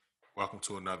Welcome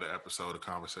to another episode of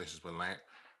Conversations with Lamp.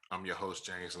 I'm your host,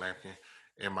 James Lampkin,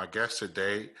 and my guest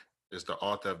today is the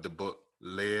author of the book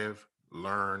Live,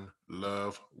 Learn,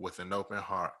 Love with an Open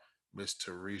Heart, Miss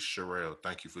Therese Sherrill.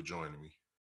 Thank you for joining me.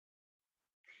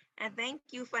 And thank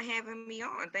you for having me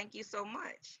on. Thank you so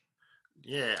much.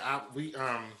 Yeah,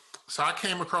 so I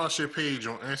came across your page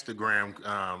on Instagram.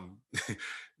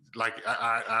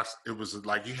 It was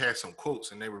like you had some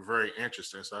quotes and they were very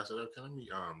interesting. So I said, okay, let me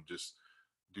just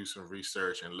do some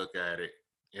research and look at it,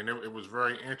 and it was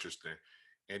very interesting.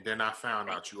 And then I found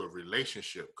Thank out you. you're a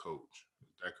relationship coach.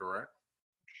 Is that correct?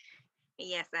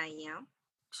 Yes, I am.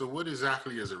 So, what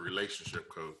exactly is a relationship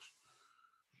coach?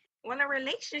 Well, a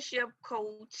relationship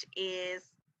coach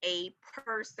is a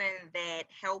person that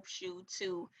helps you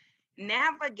to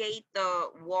navigate the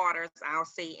waters, I'll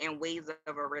say, in ways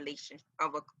of a relationship.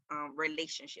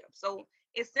 So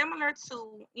it's similar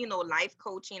to life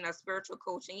coaching or spiritual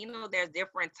coaching. There's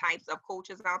different types of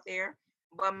coaches out there,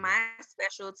 but my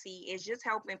specialty is just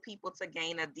helping people to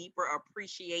gain a deeper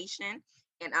appreciation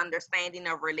and understanding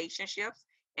of relationships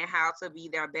and how to be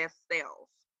their best selves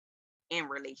in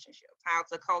relationships, how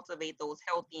to cultivate those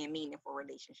healthy and meaningful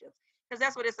relationships. Because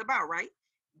that's what it's about, right?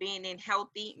 Being in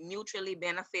healthy, mutually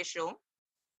beneficial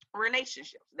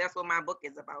relationships. That's what my book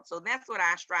is about. So that's what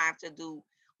I strive to do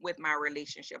with my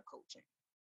relationship coaching.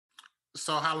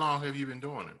 So, how long have you been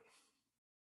doing it?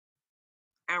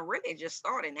 I really just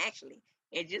started actually.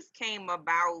 It just came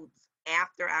about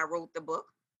after I wrote the book.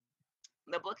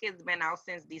 The book has been out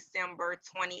since December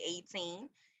 2018.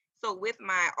 So, with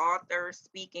my author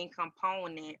speaking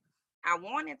component, I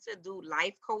wanted to do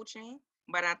life coaching,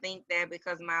 but I think that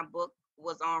because my book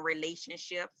was on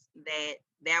relationships,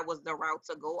 that was the route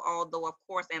to go. Although, of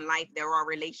course, in life there are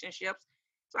relationships,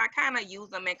 so I kind of use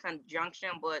them in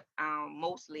conjunction, but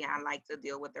mostly I like to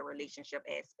deal with the relationship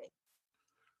aspect.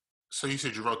 So, you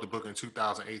said you wrote the book in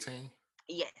 2018.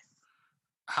 Yes.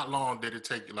 How long did it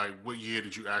take? Like, what year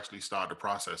did you actually start the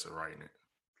process of writing it?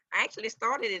 I actually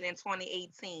started it in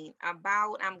 2018,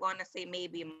 about, I'm going to say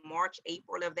maybe March,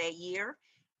 April of that year,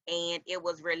 and it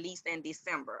was released in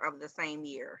December of the same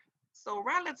year. So,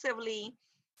 relatively,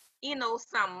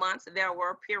 some months there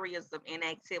were periods of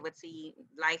inactivity.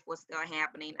 Life was still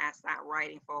happening. I stopped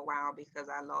writing for a while because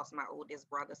I lost my oldest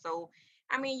brother. So,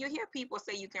 I mean, you hear people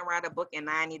say you can write a book in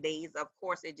 90 days. Of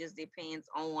course, it just depends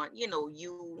on,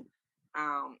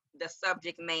 the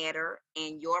subject matter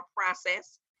and your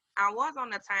process. I was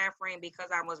on a time frame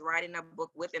because I was writing a book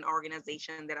with an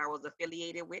organization that I was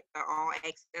affiliated with, the All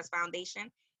Access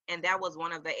Foundation, and that was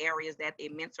one of the areas that they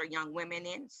mentor young women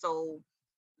in. So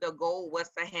the goal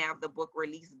was to have the book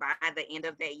released by the end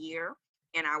of that year,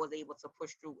 and I was able to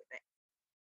push through with it.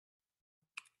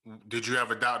 Did you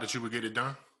ever doubt that you would get it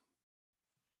done?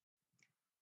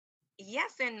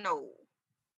 Yes and no.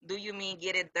 Do you mean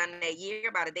get it done that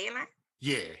year by the deadline?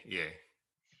 Yeah, yeah.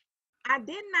 I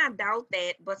did not doubt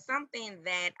that, but something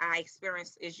that I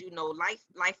experienced is,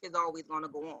 life is always going to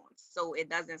go on. So it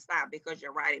doesn't stop because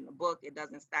you're writing a book. It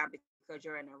doesn't stop because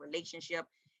you're in a relationship.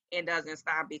 It doesn't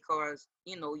stop because,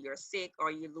 you're sick or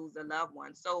you lose a loved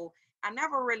one. So I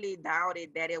never really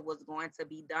doubted that it was going to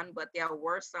be done, but there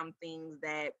were some things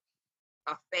that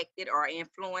affected or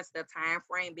influenced the time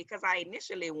frame because I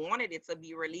initially wanted it to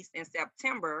be released in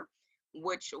September,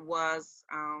 which was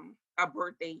a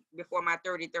birthday before my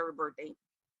 33rd birthday.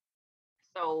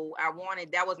 So I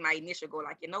wanted, that was my initial goal.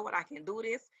 Like, you know what, I can do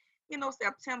this.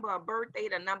 September, a birthday,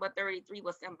 the number 33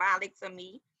 was symbolic to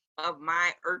me of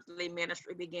my earthly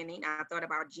ministry beginning. I thought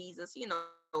about Jesus,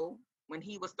 when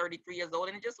he was 33 years old,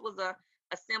 and it just was a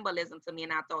symbolism to me.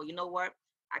 And I thought, you know what,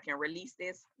 I can release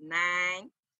this nine,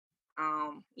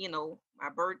 my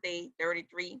birthday,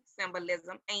 33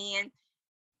 symbolism. And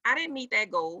I didn't meet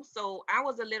that goal. So I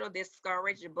was a little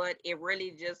discouraged, but it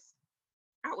really just,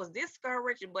 I was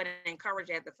discouraged, but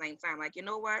encouraged at the same time. Like, you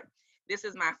know what? This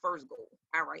is my first goal.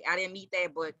 All right. I didn't meet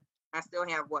that, but I still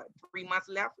have what, 3 months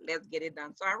left? Let's get it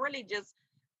done. So I really just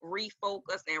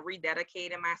refocused and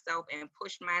rededicated myself and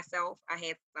pushed myself. I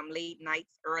had some late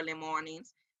nights, early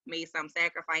mornings, made some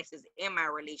sacrifices in my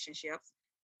relationships,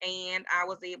 and I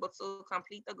was able to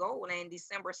complete the goal. And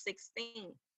December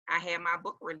 16th, I had my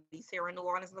book released here in New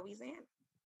Orleans, Louisiana.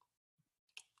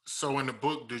 So, in the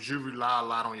book, did you rely a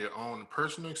lot on your own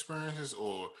personal experiences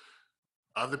or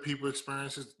other people's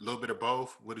experiences? A little bit of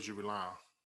both. What did you rely on?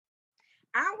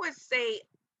 I would say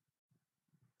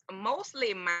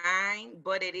mostly mine,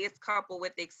 but it is coupled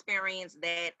with experience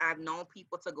that I've known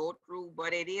people to go through,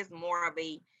 but it is more of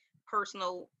a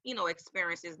personal,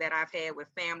 experiences that I've had with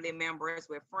family members,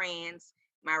 with friends,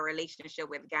 my relationship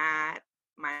with God,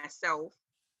 myself,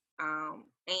 and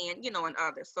and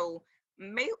others. So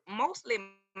Mostly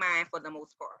mine for the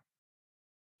most part.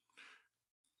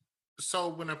 So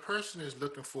when a person is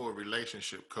looking for a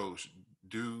relationship coach,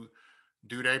 do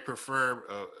do they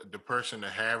prefer the person to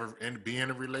have and be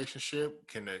in a relationship?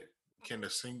 Can a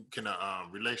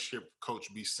relationship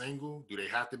coach be single? Do they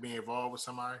have to be involved with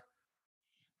somebody?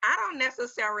 I don't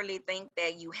necessarily think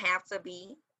that you have to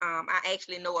be. I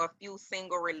actually know a few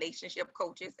single relationship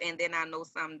coaches, and then I know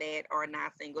some that are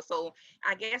not single. So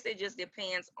I guess it just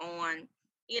depends on,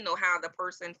 how the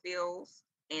person feels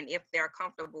and if they're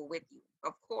comfortable with you.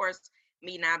 Of course,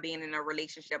 me not being in a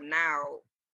relationship now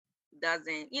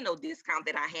doesn't, discount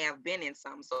that I have been in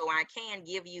some. So I can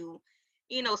give you,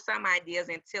 some ideas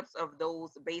and tips of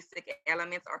those basic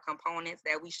elements or components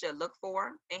that we should look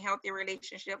for in healthy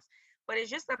relationships. But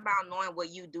it's just about knowing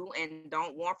what you do and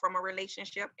don't want from a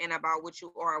relationship and about what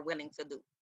you are willing to do.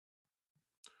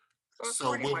 So it's So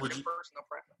pretty what much would a you personal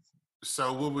preference.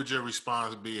 so what would your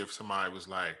response be if somebody was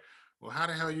like, "Well, how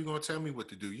the hell are you gonna tell me what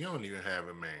to do? You don't even have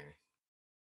a man."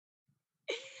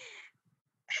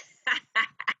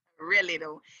 Really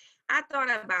though. I thought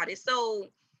about it.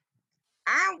 So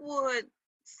I would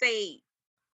say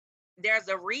there's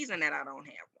a reason that I don't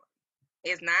have one.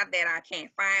 It's not that I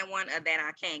can't find one or that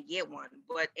I can't get one,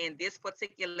 but in this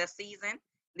particular season,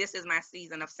 this is my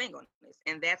season of singleness.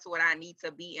 And that's what I need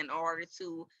to be in order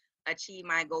to achieve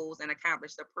my goals and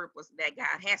accomplish the purpose that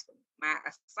God has for me, my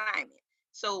assignment.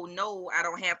 So, no, I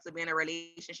don't have to be in a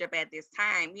relationship at this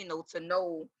time, to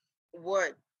know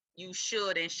what you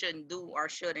should and shouldn't do or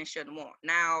should and shouldn't want.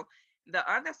 Now, the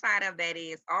other side of that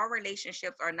is all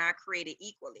relationships are not created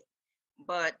equally,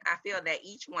 but I feel that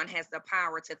each one has the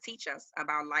power to teach us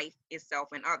about life itself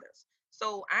and others.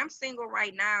 So I'm single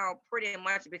right now pretty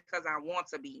much because I want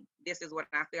to be. This is what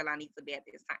I feel I need to be at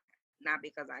this time, not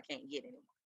because I can't get anymore.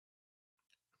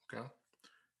 Okay.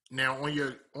 Now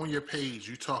on your page,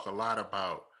 you talk a lot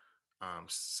about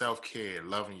self care,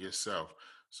 loving yourself.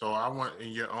 So I want you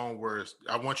in your own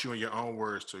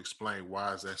words to explain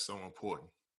why is that so important.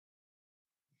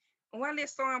 Well,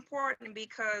 it's so important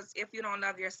because if you don't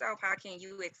love yourself, how can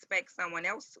you expect someone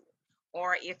else to?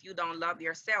 Or if you don't love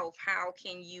yourself, how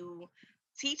can you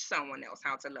teach someone else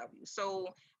how to love you?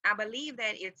 So I believe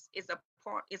that it's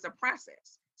a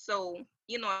process. So,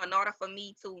 in order for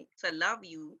me to love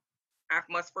you, I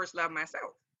must first love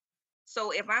myself.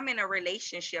 So if I'm in a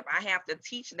relationship, I have to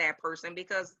teach that person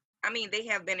because I mean they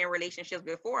have been in relationships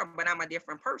before, but I'm a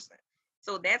different person.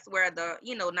 So that's where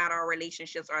not all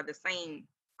relationships are the same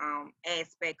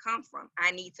aspect comes from. I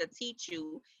need to teach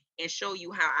you and show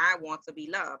you how I want to be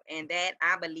loved. And that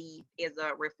I believe is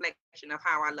a reflection of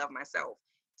how I love myself.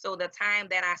 So the time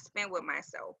that I spend with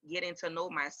myself, getting to know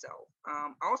myself,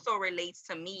 also relates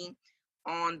to me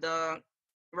on the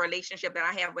relationship that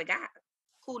I have with God.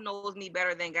 Who knows me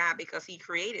better than God because He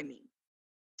created me?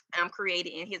 I'm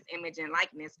created in His image and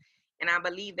likeness. And I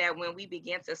believe that when we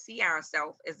begin to see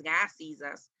ourselves as God sees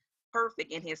us,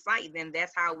 perfect in His sight, then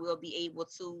that's how we'll be able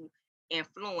to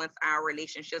influence our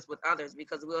relationships with others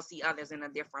because we'll see others in a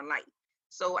different light.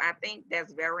 So I think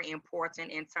that's very important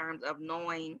in terms of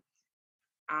knowing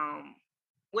um,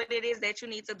 what it is that you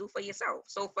need to do for yourself.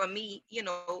 So for me,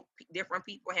 different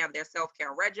people have their self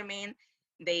care regimen.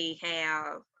 They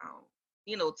have,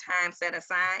 time set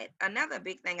aside. Another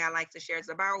big thing I like to share is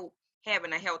about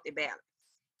having a healthy balance.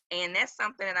 And that's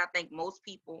something that I think most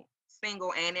people,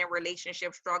 single and in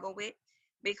relationships, struggle with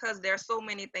because there's so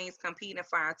many things competing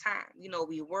for our time.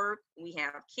 We work, we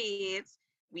have kids,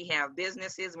 we have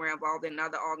businesses, we're involved in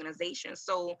other organizations.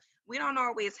 So we don't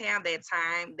always have that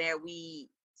time that we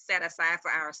set aside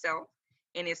for ourselves.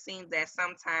 And it seems that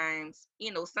sometimes,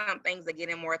 some things are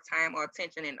getting more time or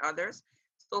attention than others.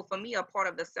 So for me, a part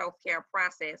of the self-care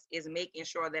process is making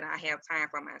sure that I have time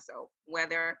for myself,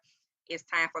 whether it's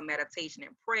time for meditation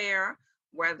and prayer,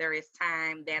 whether it's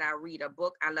time that I read a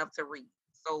book. I love to read.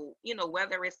 So,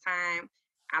 whether it's time,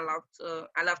 I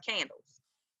love candles.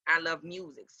 I love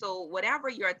music. So whatever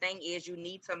your thing is, you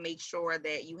need to make sure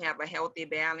that you have a healthy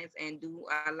balance and do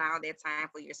allow that time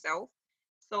for yourself.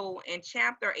 So in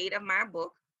chapter 8 of my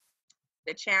book,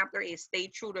 the chapter is Stay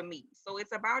True to Me. So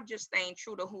it's about just staying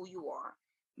true to who you are,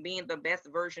 being the best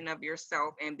version of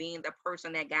yourself and being the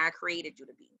person that God created you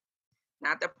to be,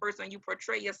 not the person you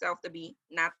portray yourself to be,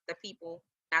 not the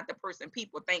person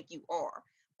people think you are,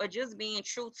 but just being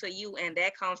true to you. And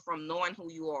that comes from knowing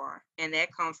who you are, and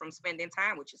that comes from spending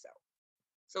time with yourself.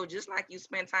 So just like you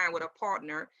spend time with a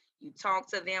partner, you talk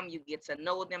to them, you get to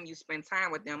know them, you spend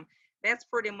time with them. That's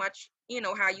pretty much,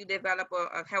 how you develop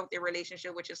a healthy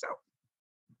relationship with yourself.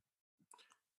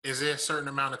 Is there a certain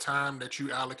amount of time that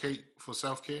you allocate for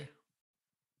self care?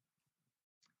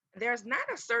 There's not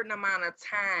a certain amount of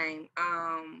time.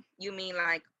 You mean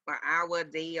like an hour a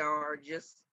day or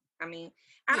just, I mean,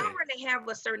 I Yeah. don't really have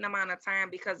a certain amount of time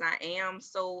because I am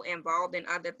so involved in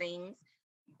other things,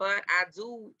 but I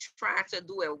do try to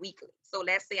do it weekly. So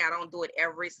let's say I don't do it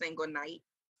every single night,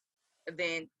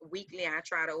 then weekly I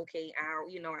try to, okay,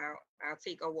 I'll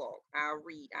take a walk, I'll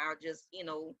read, I'll just,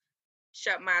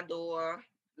 shut my door,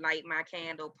 light my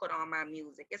candle, put on my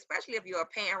music, especially if you're a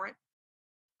parent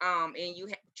and you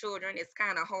have children. It's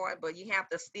kind of hard, but you have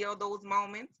to steal those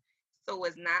moments, so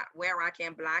it's not where I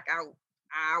can block out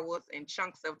hours and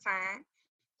chunks of time.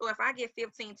 So if I get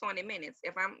 15, 20 minutes,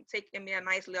 if I'm taking me a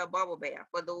nice little bubble bath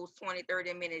for those 20,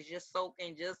 30 minutes, just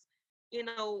soaking, just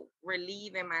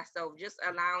relieving myself, just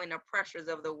allowing the pressures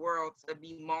of the world to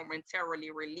be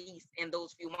momentarily released in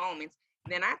those few moments,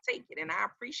 then I take it and I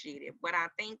appreciate it. But I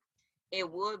think it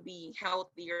would be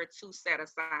healthier to set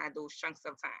aside those chunks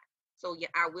of time. So yeah,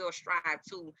 I will strive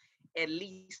to at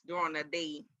least during the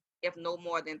day, if no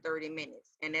more than 30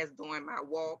 minutes. And that's during my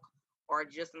walk or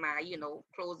just my,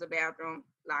 close the bathroom,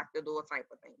 lock the door type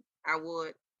of thing. I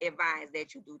would advise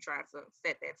that you do try to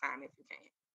set that time if you can.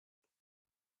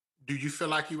 Do you feel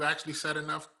like you actually set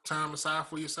enough time aside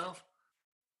for yourself?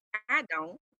 I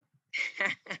don't.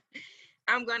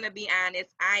 I'm going to be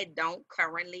honest, I don't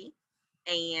currently.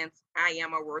 And I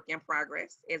am a work in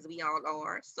progress, as we all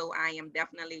are. So I am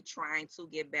definitely trying to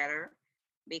get better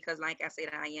because, like I said,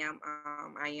 I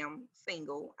am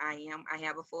single. I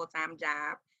have a full time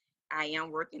job. I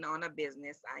am working on a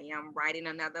business. I am writing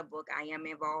another book. I am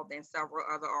involved in several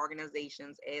other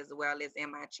organizations as well as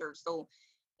in my church. So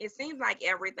it seems like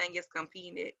everything is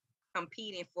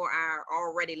competing for our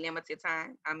already limited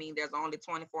time. I mean, there's only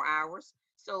 24 hours.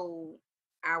 So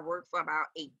I work for about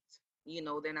 8.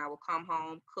 Then I will come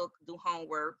home, cook, do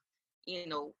homework, you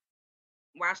know,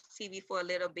 watch TV for a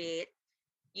little bit,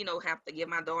 have to give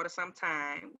my daughter some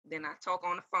time. Then I talk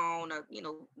on the phone or,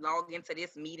 log into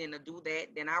this meeting to do that.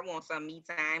 Then I want some me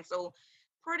time. So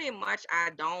pretty much I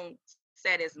don't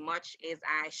set as much as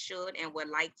I should and would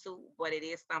like to, but it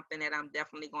is something that I'm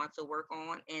definitely going to work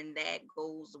on. And that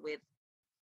goes with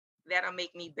that'll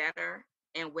make me better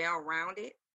and well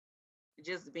rounded.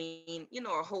 Just being, a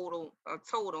total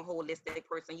holistic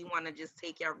person. You want to just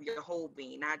take care of your whole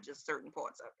being, not just certain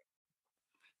parts of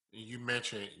You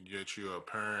mentioned that you're a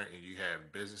parent and you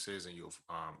have businesses and you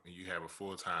have a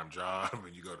full time job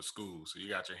and you go to school, so you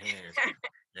got your hands it.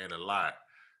 in a lot.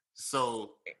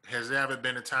 So, has there ever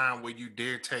been a time where you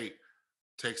did take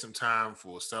some time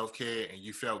for self care and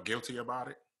you felt guilty about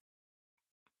it?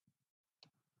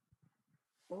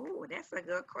 Oh, that's a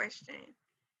good question.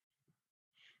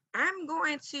 I'm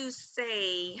going to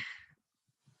say,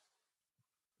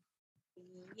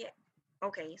 yeah.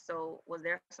 Okay, so was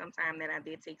there some time that I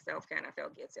did take self care and I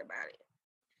felt guilty about it?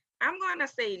 I'm going to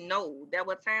say no. There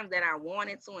were times that I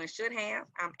wanted to and should have.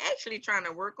 I'm actually trying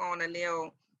to work on a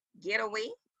little getaway.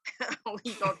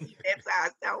 We gonna keep that to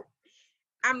ourselves.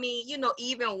 I mean,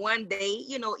 even one day,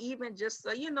 even just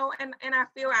so, and I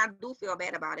do feel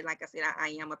bad about it. Like I said, I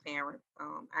am a parent.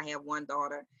 I have one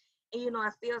daughter. And,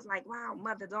 it feels like, wow,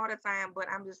 mother-daughter time, but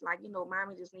I'm just like,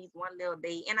 mommy just needs one little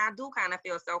day. And I do kind of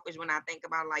feel selfish when I think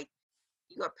about like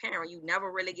you're a parent, you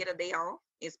never really get a day off,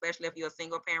 especially if you're a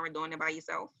single parent doing it by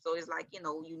yourself. So it's like, you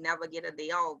never get a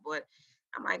day off. But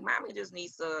I'm like, mommy just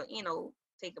needs to,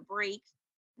 take a break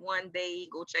one day,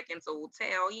 go check into a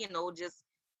hotel,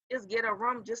 just get a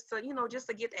room just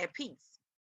to get that peace.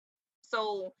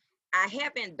 So I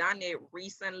haven't done it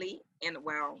recently, and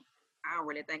well, I don't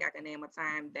really think I can name a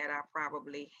time that I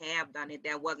probably have done it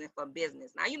that wasn't for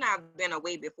business. Now, I've been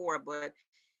away before, but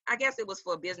I guess it was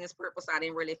for business purpose. I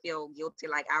didn't really feel guilty,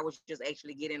 like I was just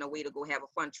actually getting away to go have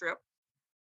a fun trip.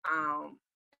 Um,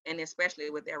 and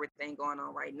especially with everything going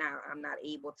on right now, I'm not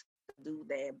able to do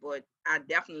that, but I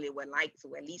definitely would like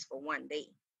to, at least for one day.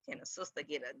 Can a sister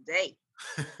get a day?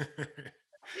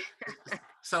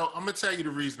 So, I'm gonna tell you the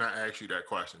reason I asked you that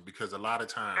question because a lot of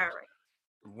All times right.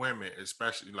 women,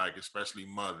 especially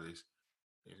mothers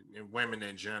and women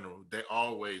in general, they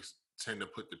always tend to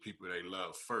put the people they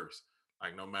love first,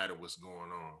 like no matter what's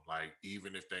going on, like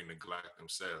even if they neglect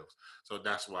themselves. So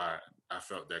that's why I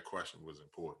felt that question was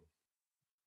important.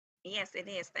 Yes, it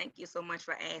is. Thank you so much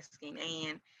for asking.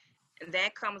 And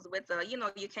that comes with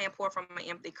you can't pour from an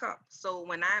empty cup. So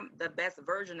when I'm the best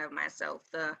version of myself,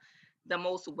 the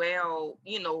most well,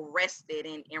 rested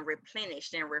and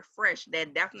replenished and refreshed,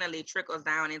 that definitely trickles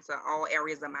down into all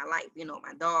areas of my life,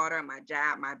 my daughter, my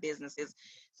job, my businesses.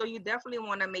 So you definitely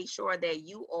want to make sure that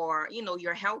you are,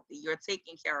 you're healthy, you're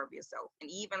taking care of yourself.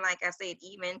 And even like I said,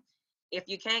 even if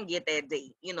you can get that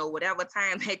date, whatever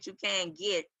time that you can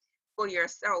get, for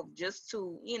yourself, just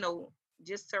to,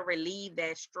 just to relieve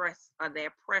that stress or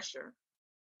that pressure,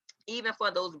 even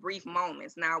for those brief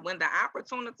moments. Now, when the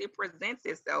opportunity presents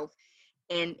itself,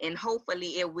 and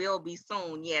hopefully it will be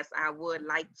soon, yes, I would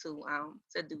like to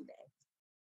do that.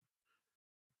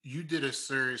 You did a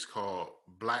series called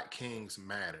Black Kings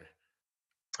Matter.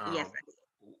 Yes, Um, I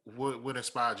did. what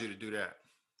inspired you to do that?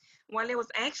 Well, it was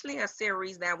actually a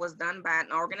series that was done by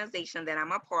an organization that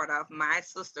I'm a part of, My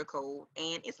Sister Code,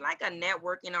 and it's like a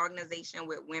networking organization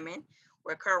with women.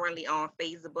 We're currently on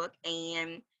Facebook,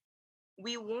 and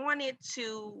we wanted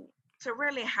to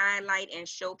really highlight and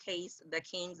showcase the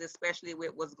kings, especially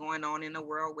with what's going on in the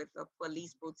world with the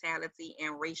police brutality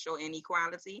and racial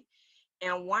inequality.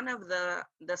 And one of the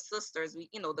sisters,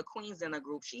 the queens in the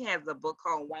group, she has a book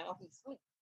called While He Sleeps,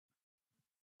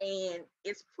 and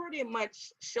it's pretty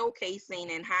much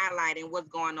showcasing and highlighting what's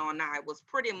going on now. It was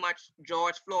pretty much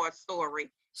George Floyd's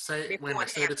story Wait a before minute. it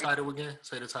Say the happened. title again.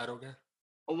 Say the title again.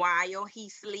 While He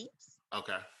Sleeps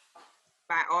Okay.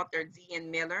 by author D.N.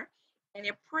 Miller, and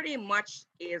it pretty much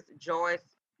is George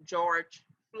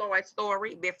Floyd's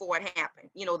story before it happened.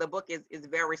 The book is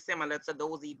very similar to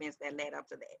those events that led up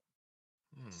to that.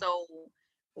 Hmm. So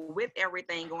with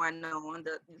everything going on,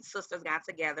 the sisters got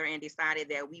together and decided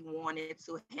that we wanted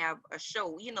to have a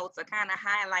show, to kind of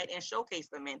highlight and showcase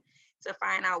them, and to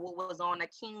find out what was on the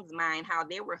king's mind, how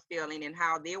they were feeling and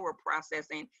how they were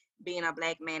processing being a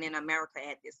Black man in America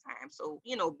at this time. So,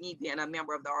 me being a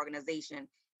member of the organization,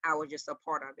 I was just a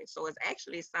part of it. So it's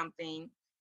actually something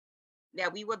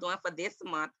that we were doing for this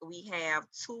month. We have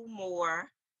two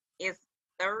more. It's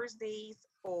Thursdays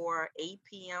for 8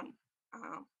 p.m.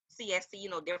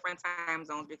 CST, different time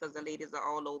zones because the ladies are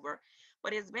all over.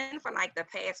 But it's been for like the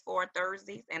past 4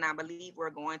 Thursdays, and I believe we're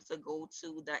going to go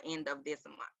to the end of this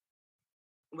month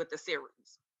with the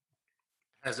series.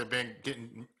 Has it been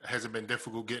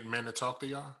difficult getting men to talk to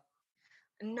y'all?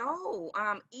 No,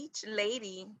 each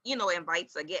lady,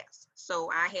 invites a guest. So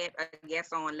I had a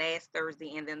guest on last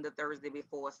Thursday and then the Thursday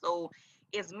before. So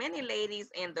it's many ladies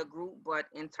in the group, but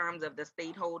in terms of the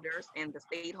stakeholders, and the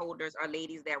stakeholders are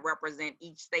ladies that represent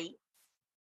each state.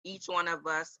 Each one of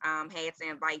us had to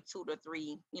invite 2 to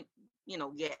 3,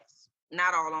 guests.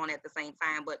 Not all on at the same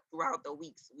time, but throughout the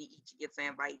weeks, we each get to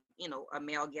invite, a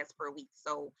male guest per week.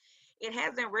 So it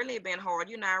hasn't really been hard.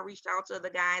 I reached out to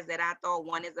the guys that I thought,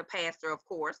 one is a pastor, of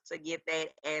course, to get that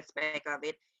aspect of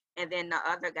it. And then the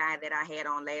other guy that I had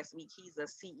on last week, he's a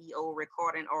CEO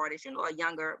recording artist, a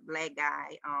younger Black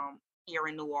guy here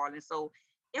in New Orleans. So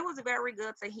it was very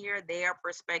good to hear their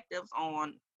perspectives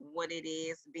on what it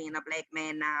is being a Black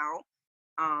man now.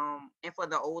 And for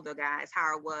the older guys,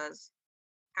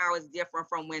 how it's different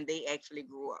from when they actually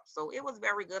grew up. So it was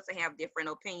very good to have different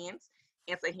opinions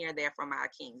and to hear that from our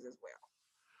kings as well.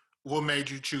 What made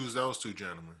you choose those two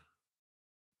gentlemen?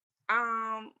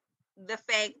 Um, the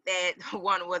fact that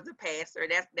one was a pastor,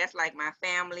 that's like my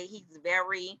family. He's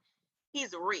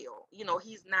real.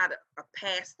 He's not a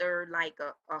pastor like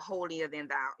a holier than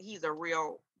thou. He's a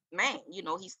real man.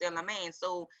 He's still a man.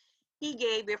 So he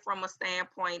gave it from a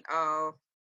standpoint of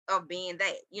being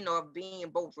that, of being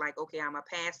both. Like, okay, I'm a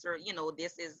pastor.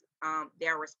 This is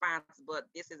their response, but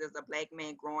this is as a Black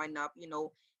man growing up.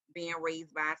 Being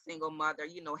raised by a single mother.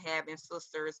 Having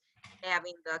sisters,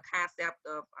 having the concept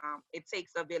of it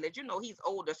takes a village. He's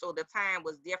older, so the time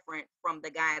was different from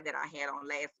the guy that I had on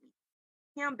last week.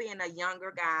 Him being a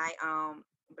younger guy,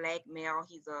 Black male,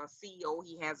 he's a CEO.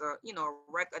 He has a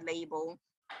record label.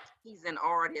 He's an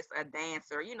artist, a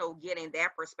dancer. Getting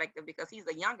that perspective because he's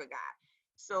a younger guy.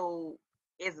 So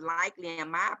it's likely,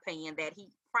 in my opinion, that he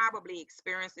probably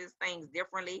experiences things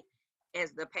differently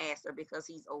as the pastor because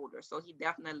he's older. So he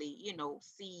definitely,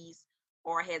 sees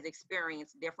or has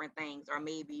experienced different things or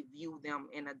maybe view them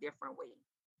in a different way.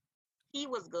 He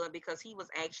was good because he was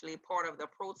actually part of the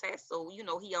protest. So,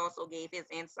 he also gave his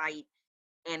insight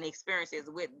and experiences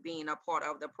with being a part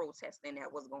of the protesting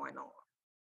that was going on.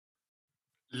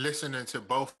 Listening to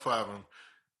both of them,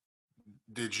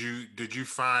 did you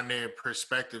find their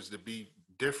perspectives to be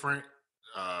different,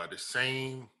 the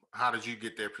same? How did you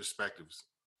get their perspectives?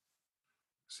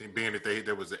 See, being that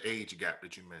there was an age gap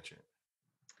that you mentioned.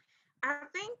 I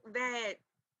think that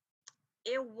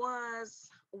it was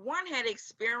one had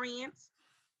experienced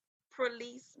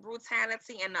police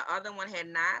brutality and the other one had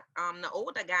not. The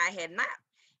older guy had not.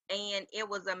 And it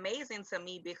was amazing to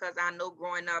me because I know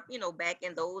growing up, back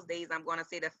in those days, I'm going to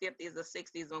say the 50s or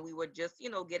 60s when we were just,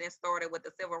 getting started with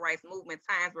the civil rights movement,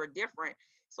 times were different.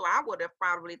 So I would have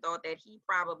probably thought that he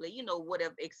probably, would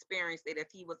have experienced it if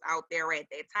he was out there at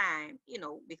that time,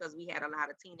 because we had a lot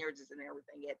of teenagers and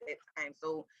everything at that time.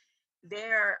 So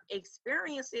their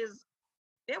experiences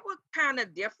It was kind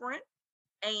of different.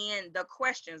 And the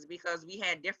questions, because we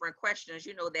had different questions,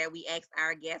 that we asked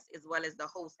our guests as well as the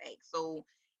host asked. So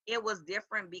it was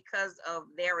different because of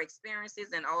their experiences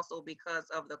and also because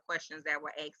of the questions that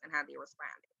were asked and how they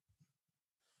responded.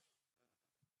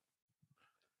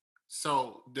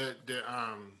 So the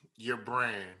your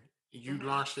brand, you Hmm.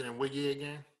 launched it in what year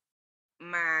again?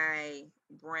 My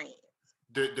brand.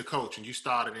 The coaching, you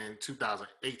started in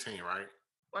 2018, right?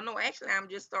 Well, no, actually, I'm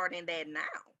just starting that now.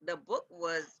 The book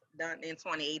was done in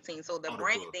 2018. So the Oh, the book.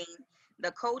 branding,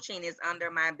 the coaching is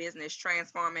under my business,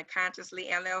 Transforming Consciously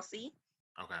LLC,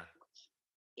 Okay.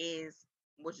 is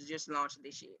which is just launched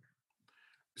this year.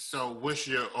 So what's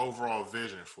your overall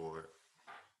vision for it?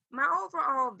 My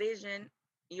overall vision,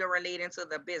 you're relating to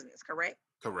the business, correct?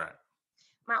 Correct.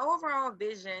 My overall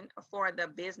vision for the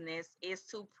business is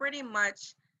to pretty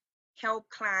much help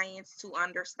clients to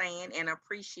understand and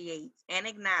appreciate and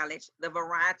acknowledge the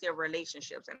variety of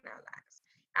relationships in their lives.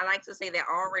 I like to say that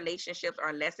all relationships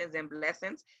are lessons and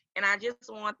blessings, and I just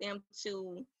want them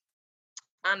to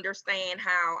understand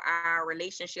how our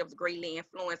relationships greatly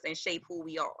influence and shape who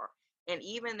we are. And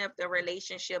even if the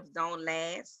relationships don't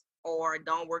last or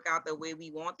don't work out the way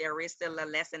we want, there is still a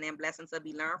lesson and blessing to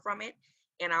be learned from it.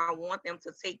 And I want them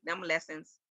to take them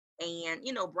lessons and,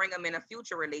 bring them in a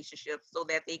future relationship so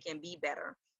that they can be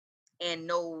better and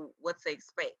know what to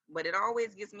expect. But it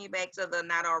always gets me back to the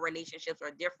not all relationships are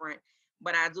different,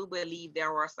 but I do believe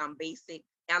there are some basic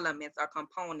elements or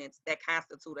components that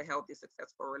constitute a healthy,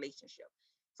 successful relationship.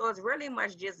 So it's really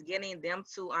much just getting them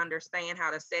to understand how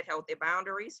to set healthy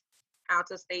boundaries, how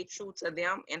to stay true to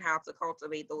them, and how to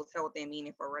cultivate those healthy and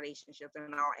meaningful relationships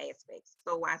in all aspects.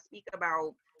 So I speak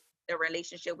about the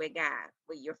relationship with God,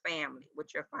 with your family,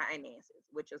 with your finances,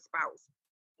 with your spouse,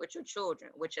 with your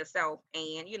children, with yourself,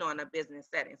 and in a business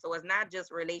setting. So it's not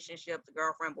just relationships,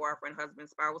 girlfriend, boyfriend, husband,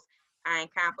 spouse. I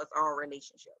encompass all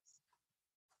relationships.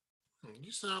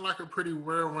 You sound like a pretty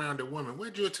well-rounded woman.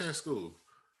 Where'd you attend school?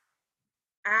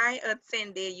 I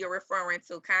attended, you're referring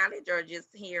to college or just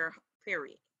here,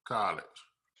 period? College.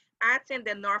 I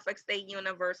attended Norfolk State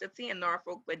University in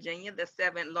Norfolk, Virginia, the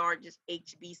seventh largest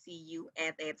HBCU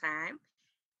at that time,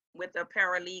 with a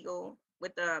paralegal,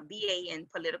 with a BA in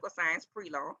political science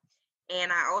pre-law.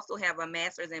 And I also have a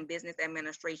master's in business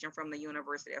administration from the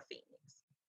University of Phoenix.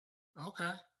 Okay.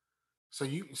 So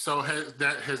has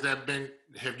that been,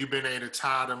 have you been able to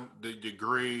tie the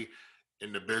degree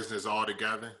and the business all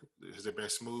together? Has it been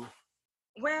smooth?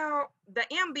 Well, the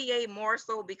MBA more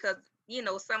so because,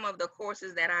 some of the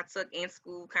courses that I took in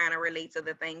school kind of relate to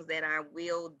the things that I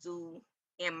will do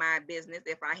in my business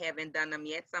if I haven't done them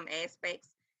yet, some aspects.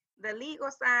 The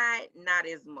legal side, not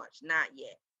as much, not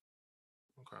yet.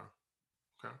 Okay.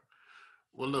 Okay.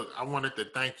 Well, look, I wanted to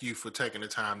thank you for taking the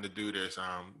time to do this.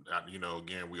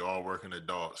 Again, we all working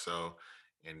adults, so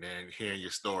and then hearing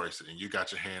your stories, and you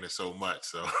got your hand in so much.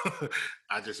 So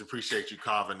I just appreciate you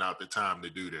carving out the time to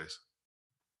do this.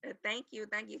 Thank you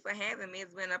for having me.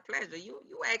 It's been a pleasure. You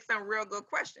asked some real good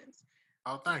questions.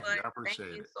 Oh, thank you. But I thank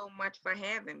appreciate you it. so much for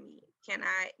having me. Can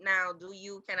I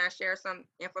share some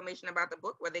information about the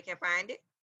book where they can find it?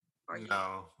 Or you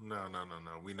No. We're oh, not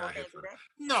here can't do for that. that?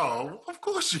 No, of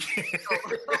course you Oh,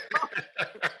 you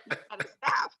gotta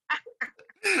stop.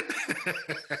 I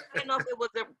didn't know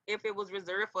if it was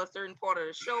reserved for a certain part of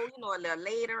the show, a little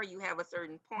later, you have a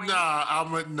certain point. No.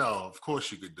 Of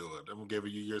course you could do it. I'm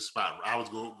giving you your spot. I was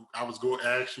going to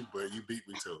ask you, but you beat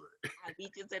me to it. I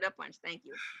beat you to the punch. Thank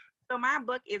you. So my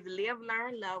book is Live,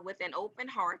 Learn, Love with an Open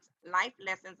Heart, Life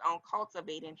Lessons on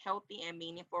Cultivating Healthy and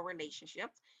Meaningful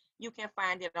Relationships. You can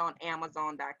find it on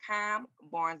Amazon.com,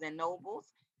 Barnes and Nobles.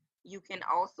 You can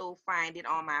also find it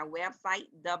on my website,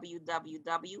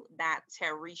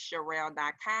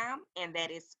 www.tericharel.com, and that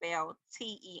is spelled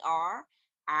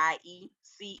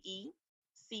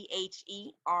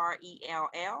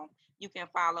TERIECECHERELL. You can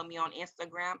follow me on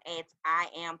Instagram at I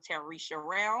am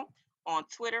Tericharel, on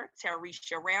Twitter,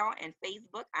 Tericharel, and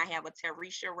Facebook. I have a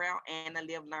Tericharel and a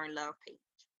Live, Learn, Love page.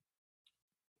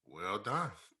 Well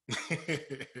done.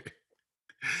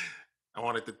 I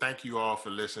wanted to thank you all for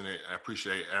listening. I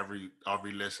appreciate every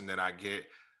listen that I get.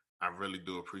 I really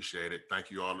do appreciate it. Thank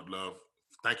you all the love.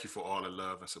 Thank you for all the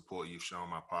love and support you've shown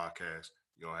my podcast.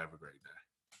 You all have a great day.